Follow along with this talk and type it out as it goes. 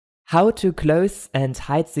How to close and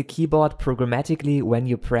hide the keyboard programmatically when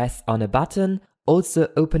you press on a button. Also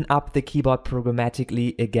open up the keyboard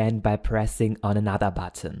programmatically again by pressing on another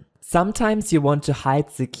button. Sometimes you want to hide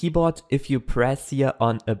the keyboard if you press here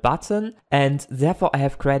on a button, and therefore I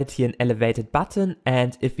have created here an elevated button,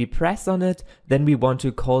 and if we press on it, then we want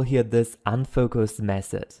to call here this Unfocus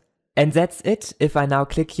method. And that's it. If I now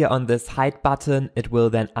click here on this hide button, it will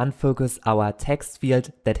then unfocus our text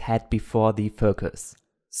field that had before the focus.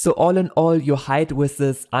 So all in all, you hide with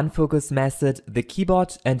this Unfocus method the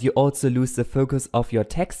keyboard, and you also lose the focus of your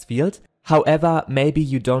text field. However, maybe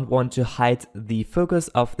you don't want to hide the focus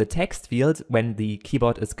of the text field when the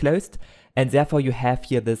keyboard is closed, and therefore you have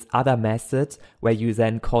here this other method where you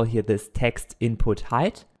then call here this text input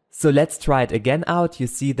hide. So let's try it again out. You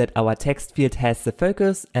see that our text field has the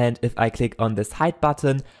focus, and if I click on this hide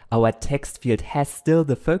button, our text field has still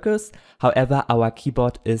the focus. However, our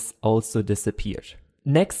keyboard is also disappeared.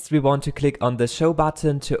 Next, we want to click on the show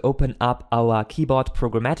button to open up our keyboard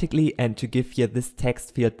programmatically and to give here this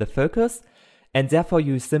text field the focus. And therefore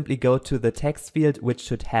you simply go to the text field which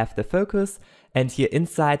should have the focus, and here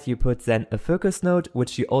inside you put then a focus node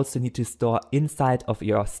which you also need to store inside of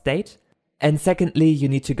your state. And secondly, you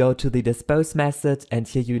need to go to the dispose method, and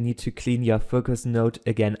here you need to clean your focus node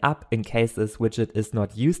again up in case this widget is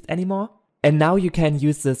not used anymore. And now you can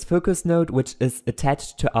use this focus node which is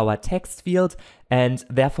attached to our text field, and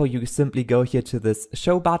therefore you simply go here to this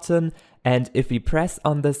show button, and if we press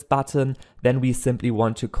on this button, then we simply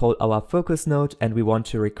want to call our focus node and we want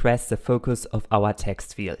to request the focus of our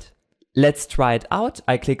text field. Let's try it out.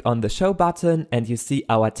 I click on the show button and you see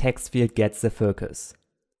our text field gets the focus.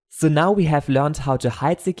 So now we have learned how to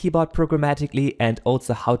hide the keyboard programmatically and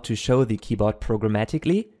also how to show the keyboard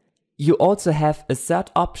programmatically. You also have a third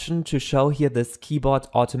option to show here this keyboard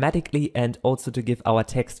automatically and also to give our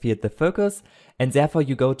text field the focus, and therefore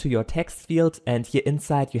you go to your text field and here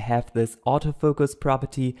inside you have this autofocus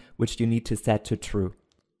property which you need to set to true.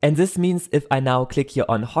 And this means if I now click here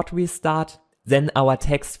on hot restart, then our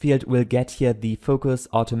text field will get here the focus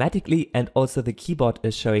automatically and also the keyboard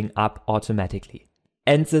is showing up automatically.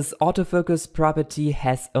 And this autofocus property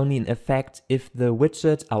has only an effect if the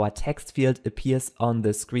widget, our text field, appears on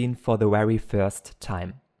the screen for the very first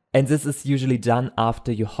time. And this is usually done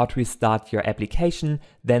after you hot restart your application,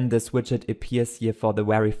 then this widget appears here for the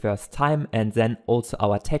very first time, and then also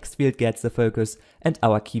our text field gets the focus and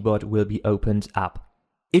our keyboard will be opened up.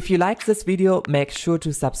 If you like this video, make sure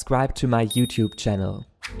to subscribe to my YouTube channel.